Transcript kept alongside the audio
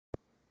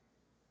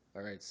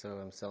Alright, so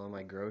I'm selling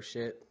my grow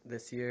shit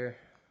this year.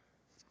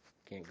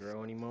 Can't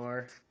grow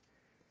anymore.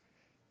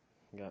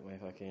 Got my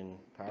fucking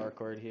power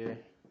cord here.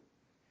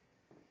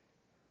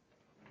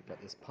 Got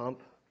this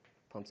pump.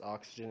 Pumps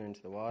oxygen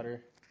into the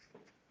water.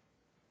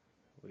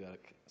 We got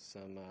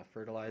some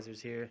fertilizers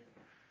here.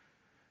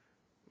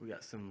 We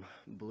got some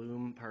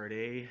bloom part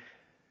A,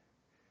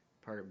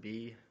 part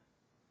B.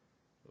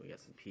 We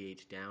got some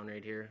pH down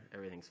right here.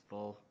 Everything's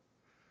full.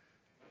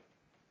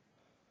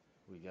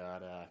 We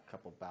got a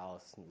couple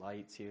ballast and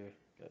lights here.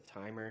 Got a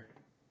timer.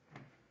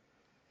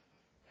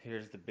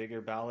 Here's the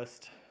bigger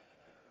ballast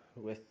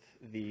with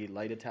the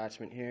light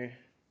attachment here.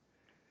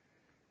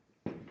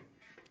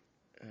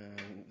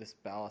 This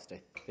ballast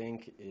I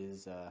think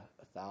is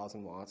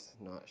 1,000 watts,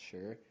 not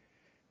sure,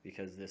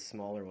 because this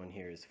smaller one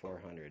here is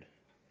 400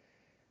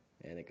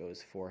 and it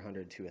goes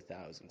 400 to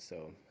 1,000,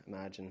 so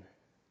imagine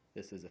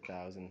this is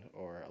 1,000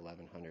 or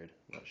 1,100,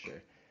 not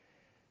sure.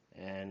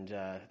 And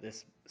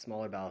this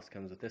smaller ballast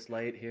comes with this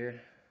light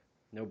here,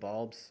 no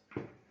bulbs,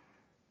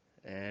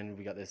 and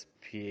we got this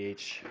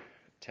pH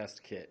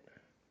test kit.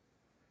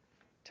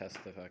 Test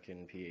the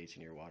fucking pH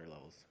in your water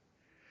levels.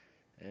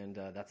 And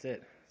that's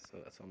it. So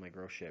that's all my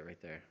grow shit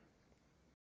right there.